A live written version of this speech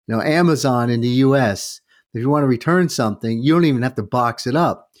Amazon in the US, if you want to return something, you don't even have to box it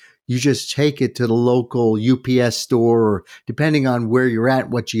up. You just take it to the local UPS store, or depending on where you're at,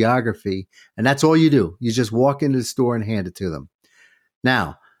 what geography, and that's all you do. You just walk into the store and hand it to them.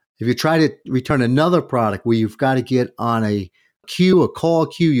 Now, if you try to return another product where you've got to get on a call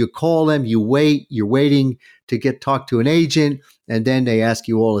queue, you call them, you're waiting to talk to an agent, and then they ask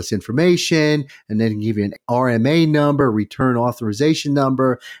you all this information, and then give you an RMA number, return authorization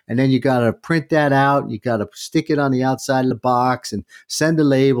number, and then you got to print that out, you got to stick it on the outside of the box and send a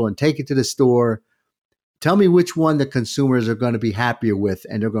label and take it to the store. Tell me which one the consumers are going to be happier with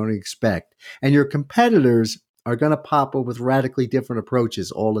and they're going to expect. And your competitors are going to pop up with radically different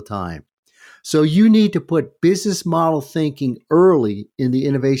approaches all the time. So you need to put business model thinking early in the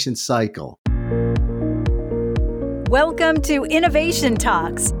innovation cycle. Welcome to Innovation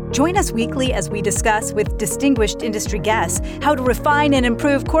Talks. Join us weekly as we discuss with distinguished industry guests how to refine and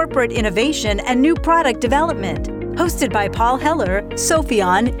improve corporate innovation and new product development. Hosted by Paul Heller,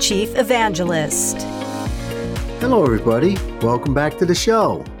 Sopheon Chief Evangelist. Hello, everybody. Welcome back to the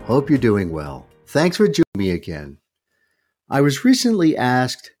show. Hope you're doing well. Thanks for joining me again. I was recently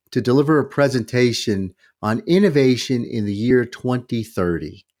asked to deliver a presentation on innovation in the year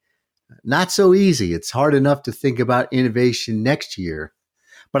 2030. Not so easy. It's hard enough to think about innovation next year,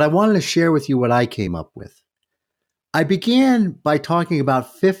 but I wanted to share with you what I came up with. I began by talking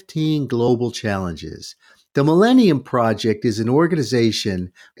about 15 global challenges. The Millennium Project is an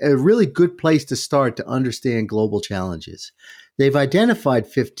organization, a really good place to start to understand global challenges. They've identified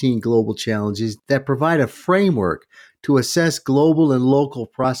 15 global challenges that provide a framework to assess global and local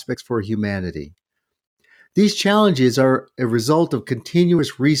prospects for humanity. These challenges are a result of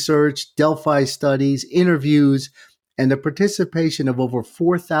continuous research, Delphi studies, interviews, and the participation of over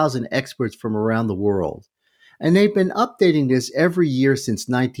 4,000 experts from around the world. And they've been updating this every year since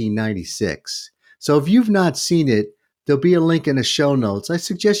 1996. So if you've not seen it, there'll be a link in the show notes. I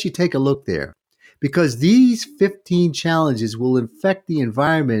suggest you take a look there, because these 15 challenges will affect the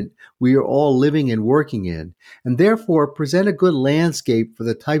environment we are all living and working in, and therefore present a good landscape for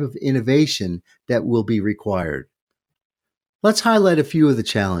the type of innovation that will be required. Let's highlight a few of the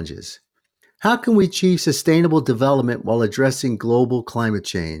challenges. How can we achieve sustainable development while addressing global climate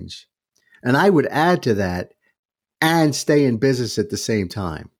change? And I would add to that, and stay in business at the same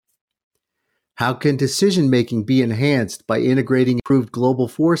time. How can decision-making be enhanced by integrating improved global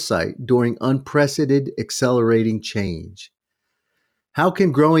foresight during unprecedented accelerating change? How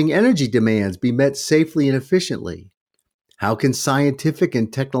can growing energy demands be met safely and efficiently? How can scientific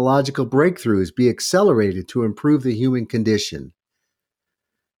and technological breakthroughs be accelerated to improve the human condition?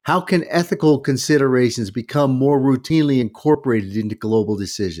 How can ethical considerations become more routinely incorporated into global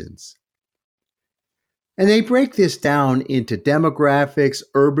decisions? And they break this down into demographics,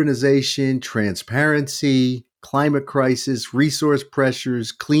 urbanization, transparency, climate crisis, resource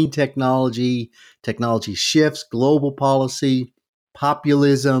pressures, clean technology, technology shifts, global policy,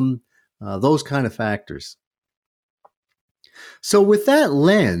 populism, those kind of factors. So with that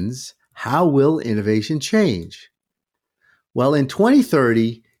lens, how will innovation change? Well, in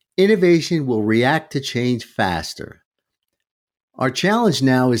 2030, innovation will react to change faster. Our challenge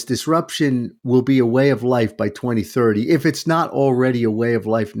now is disruption will be a way of life by 2030, if it's not already a way of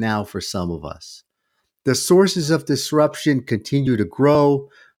life now for some of us. The sources of disruption continue to grow,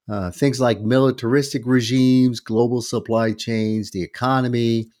 things like militaristic regimes, global supply chains, the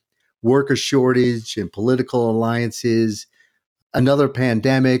economy, worker shortage and political alliances, another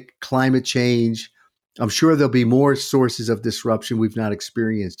pandemic, climate change. I'm sure there'll be more sources of disruption we've not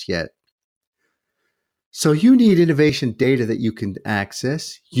experienced yet. So you need innovation data that you can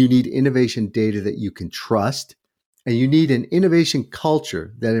access, you need innovation data that you can trust, and you need an innovation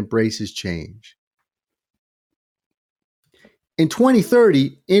culture that embraces change. In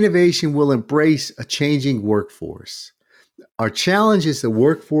 2030, innovation will embrace a changing workforce. Our challenge is the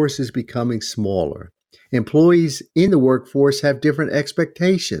workforce is becoming smaller. Employees in the workforce have different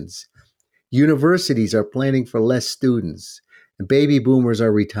expectations. Universities are planning for less students, and baby boomers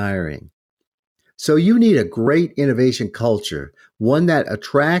are retiring. So you need a great innovation culture, one that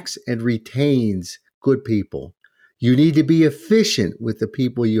attracts and retains good people. You need to be efficient with the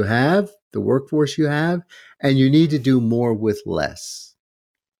people you have, the workforce you have, and you need to do more with less.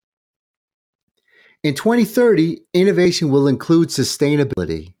 In 2030, innovation will include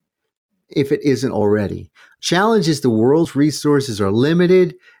sustainability, if it isn't already. Challenge is the world's resources are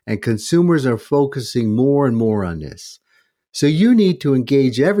limited and consumers are focusing more and more on this. So you need to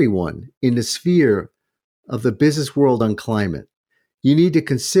engage everyone in the sphere of the business world on climate. You need to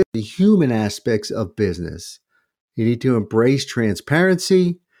consider the human aspects of business. You need to embrace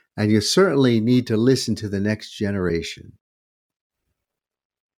transparency, and you certainly need to listen to the next generation.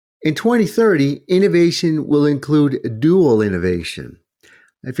 In 2030, innovation will include dual innovation.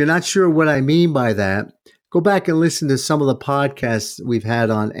 If you're not sure what I mean by that, go back and listen to some of the podcasts we've had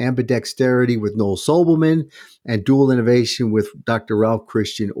on ambidexterity with Noel Sobelman and dual innovation with Dr. Ralph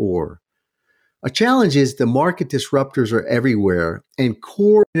Christian Orr. A challenge is the market disruptors are everywhere, and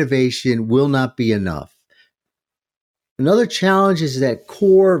core innovation will not be enough. Another challenge is that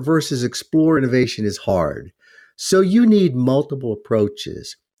core versus explore innovation is hard. So you need multiple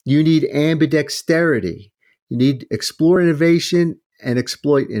approaches. You need ambidexterity. You need explore innovation and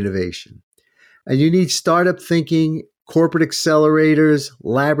exploit innovation. And you need startup thinking, corporate accelerators,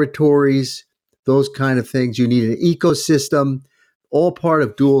 laboratories, those kind of things. You need an ecosystem, all part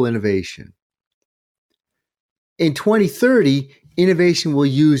of dual innovation. In 2030, innovation will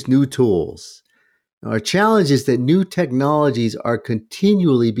use new tools. Our challenge is that new technologies are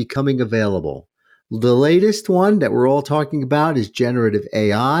continually becoming available. The latest one that we're all talking about is generative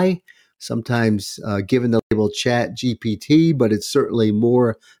AI, sometimes given the label ChatGPT, but it's certainly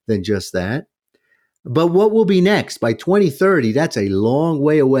more than just that. But what will be next? By 2030, that's a long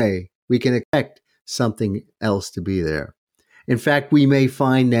way away. We can expect something else to be there. In fact, we may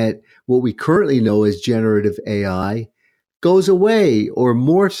find that what we currently know as generative AI goes away or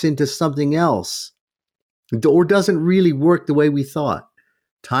morphs into something else, or doesn't really work the way we thought.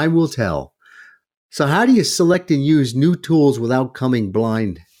 Time will tell. So how do you select and use new tools without coming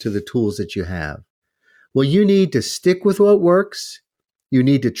blind to the tools that you have? Well, you need to stick with what works. You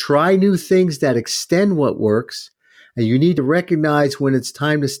need to try new things that extend what works. And you need to recognize when it's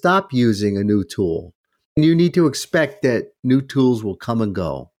time to stop using a new tool. And you need to expect that new tools will come and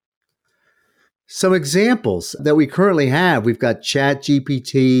go. Some examples that we currently have, we've got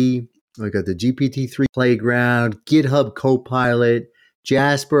ChatGPT, we've got the GPT-3 Playground, GitHub Copilot,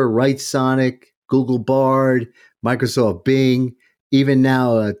 Jasper, Write-Sonic, Google Bard, Microsoft Bing, even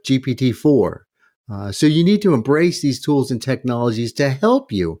now GPT-4. So you need to embrace these tools and technologies to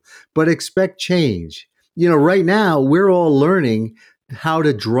help you, but expect change. You know, right now we're all learning how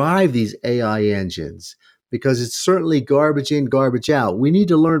to drive these AI engines because it's certainly garbage in, garbage out. We need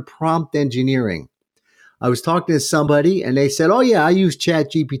to learn prompt engineering. I was talking to somebody and they said, oh yeah, I use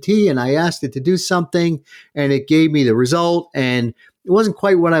ChatGPT and I asked it to do something and it gave me the result and it wasn't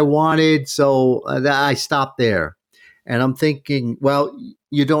quite what I wanted. So I stopped there. And I'm thinking, well,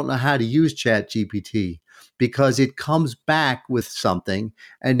 you don't know how to use ChatGPT because it comes back with something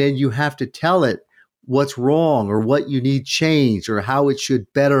and then you have to tell it what's wrong or what you need changed or how it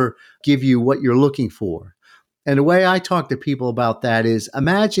should better give you what you're looking for. And the way I talk to people about that is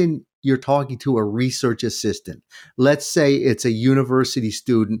imagine you're talking to a research assistant. Let's say it's a university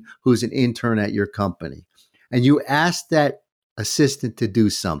student who's an intern at your company. And you ask that assistant to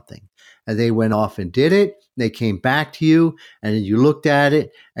do something. And they went off and did it. They came back to you and you looked at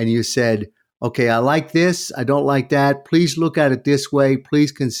it and you said, okay, I like this. I don't like that. Please look at it this way.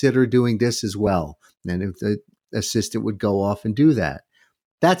 Please consider doing this as well. And if the assistant would go off and do that.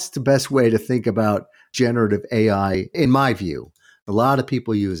 That's the best way to think about generative AI, in my view. A lot of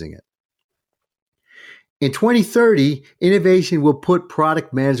people using it. In 2030, innovation will put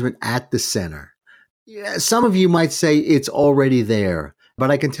product management at the center. Yeah, some of you might say it's already there, but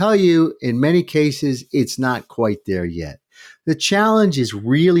I can tell you in many cases, it's not quite there yet. The challenge is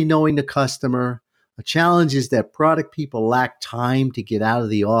really knowing the customer. The challenge is that product people lack time to get out of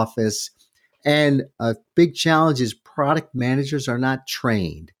the office. And a big challenge is product managers are not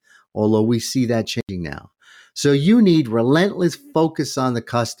trained, although we see that changing now. So you need relentless focus on the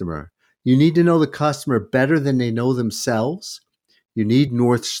customer. You need to know the customer better than they know themselves. You need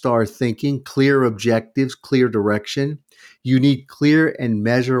North Star thinking, clear objectives, clear direction. You need clear and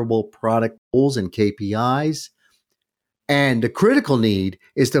measurable product goals and KPIs. And the critical need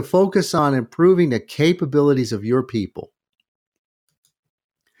is to focus on improving the capabilities of your people.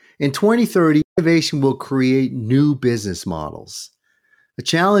 In 2030, innovation will create new business models. The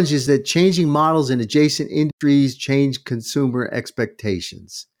challenge is that changing models in adjacent industries change consumer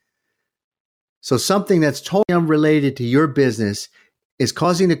expectations. So something that's totally unrelated to your business is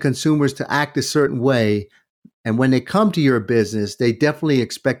causing the consumers to act a certain way. And when they come to your business, they definitely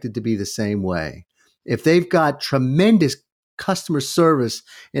expect it to be the same way. If they've got tremendous customer service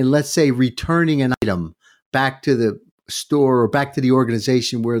in, let's say, returning an item back to the store or back to the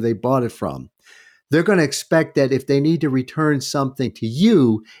organization where they bought it from, they're going to expect that if they need to return something to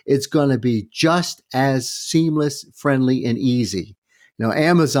you, it's going to be just as seamless, friendly, and easy.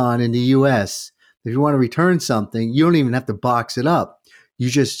 Amazon in the US, if you want to return something, you don't even have to box it up. you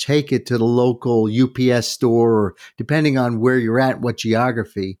just take it to the local UPS store, or depending on where you're at, what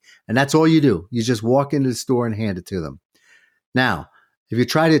geography, and that's all you do. You just walk into the store and hand it to them. Now, if you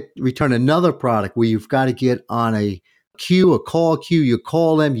try to return another product where you've got to get on a queue, a call queue, you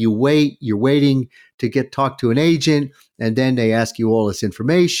call them, you wait, you're waiting to get talked to an agent, and then they ask you all this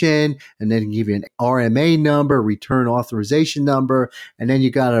information, and then give you an RMA number, return authorization number, and then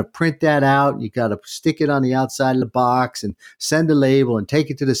you got to print that out, you got to stick it on the outside of the box and send a label and take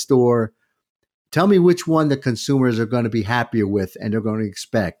it to the store. Tell me which one the consumers are going to be happier with and they're going to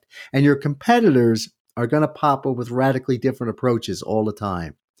expect. And your competitors are going to pop up with radically different approaches all the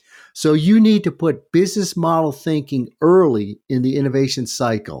time. So you need to put business model thinking early in the innovation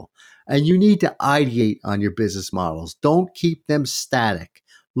cycle, and you need to ideate on your business models. Don't keep them static.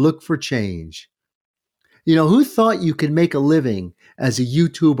 Look for change. Who thought you could make a living as a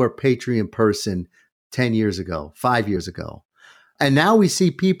YouTube or Patreon person 10 years ago, 5 years ago? And now we see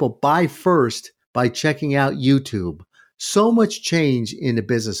people buy first by checking out YouTube. So much change in the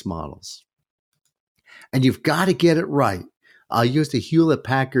business models. And you've got to get it right. I'll use the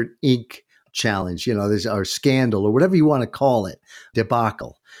Hewlett-Packard Inc. challenge, there's our scandal or whatever you want to call it,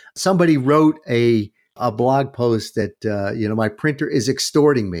 debacle. Somebody wrote a blog post that, my printer is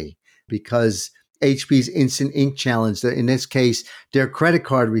extorting me because HP's Instant Ink challenge, in this case, their credit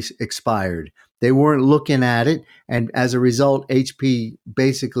card expired. They weren't looking at it. And as a result, HP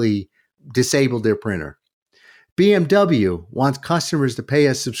basically disabled their printer. BMW wants customers to pay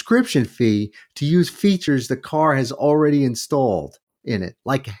a subscription fee to use features the car has already installed in it,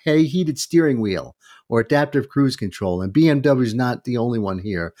 like a heated steering wheel or adaptive cruise control. And BMW is not the only one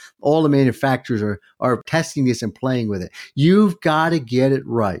here. All the manufacturers are testing this and playing with it. You've got to get it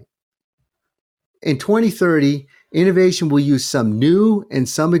right. In 2030, innovation will use some new and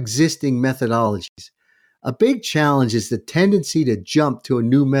some existing methodologies. A big challenge is the tendency to jump to a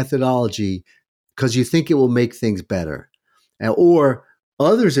new methodology because you think it will make things better, or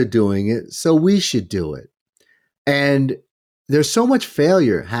others are doing it, so we should do it. And there's so much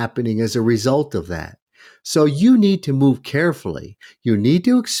failure happening as a result of that. So you need to move carefully. You need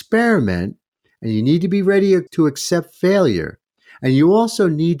to experiment, and you need to be ready to accept failure. And you also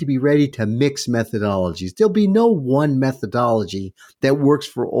need to be ready to mix methodologies. There'll be no one methodology that works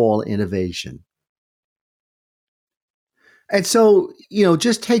for all innovation. And so,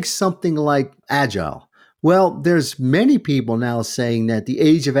 just take something like Agile. Well, there's many people now saying that the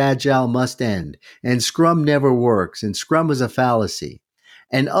age of Agile must end, and Scrum never works, and Scrum is a fallacy,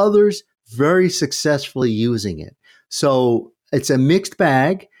 and others very successfully using it. So it's a mixed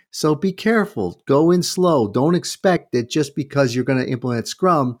bag. So be careful. Go in slow. Don't expect that just because you're going to implement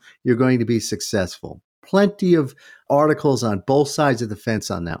Scrum, you're going to be successful. Plenty of articles on both sides of the fence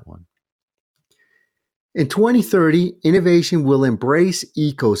on that one. In 2030, innovation will embrace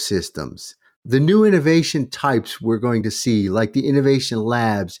ecosystems. The new innovation types we're going to see, like the innovation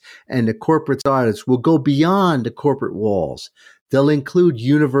labs and the corporate startups, will go beyond the corporate walls. They'll include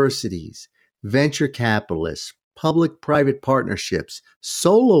universities, venture capitalists, public-private partnerships,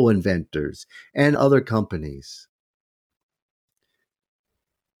 solo inventors, and other companies.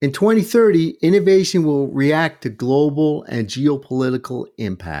 In 2030, innovation will react to global and geopolitical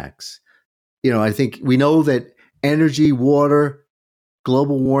impacts. I think we know that energy, water,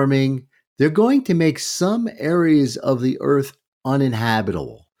 global warming, they're going to make some areas of the earth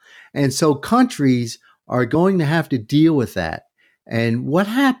uninhabitable. And so countries are going to have to deal with that. And what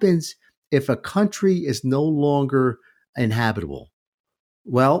happens if a country is no longer inhabitable?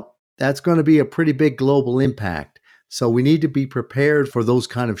 Well, that's going to be a pretty big global impact. So we need to be prepared for those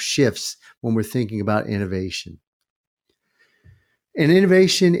kind of shifts when we're thinking about innovation. And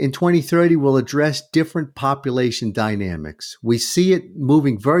innovation in 2030 will address different population dynamics. We see it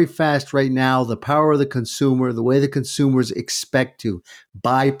moving very fast right now, the power of the consumer, the way the consumers expect to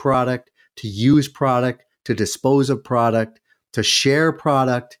buy product, to use product, to dispose of product, to share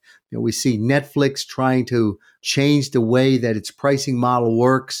product. We see Netflix trying to change the way that its pricing model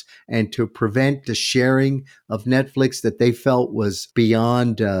works and to prevent the sharing of Netflix that they felt was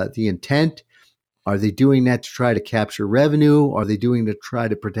beyond the intent. Are they doing that to try to capture revenue? Are they doing to try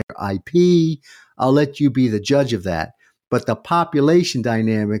to protect IP? I'll let you be the judge of that. But the population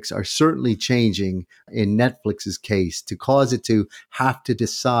dynamics are certainly changing in Netflix's case to cause it to have to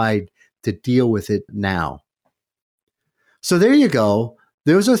decide to deal with it now. So there you go.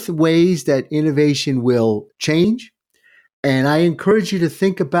 Those are ways that innovation will change. And I encourage you to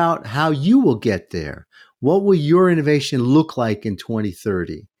think about how you will get there. What will your innovation look like in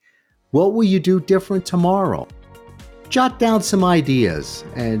 2030? What will you do different tomorrow? Jot down some ideas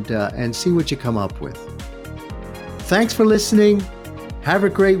and see what you come up with. Thanks for listening. Have a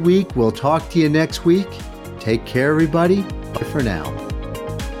great week. We'll talk to you next week. Take care, everybody. Bye for now.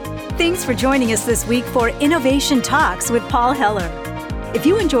 Thanks for joining us this week for Innovation Talks with Paul Heller. If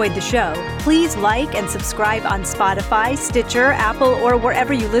you enjoyed the show, please like and subscribe on Spotify, Stitcher, Apple, or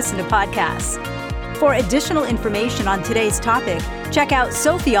wherever you listen to podcasts. For additional information on today's topic, check out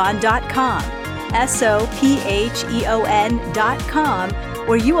Sopheon.com, Sopheon.com,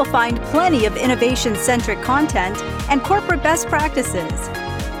 where you will find plenty of innovation-centric content and corporate best practices.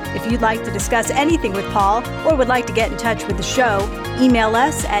 If you'd like to discuss anything with Paul or would like to get in touch with the show, email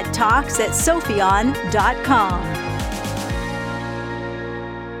us at talks@sopheon.com.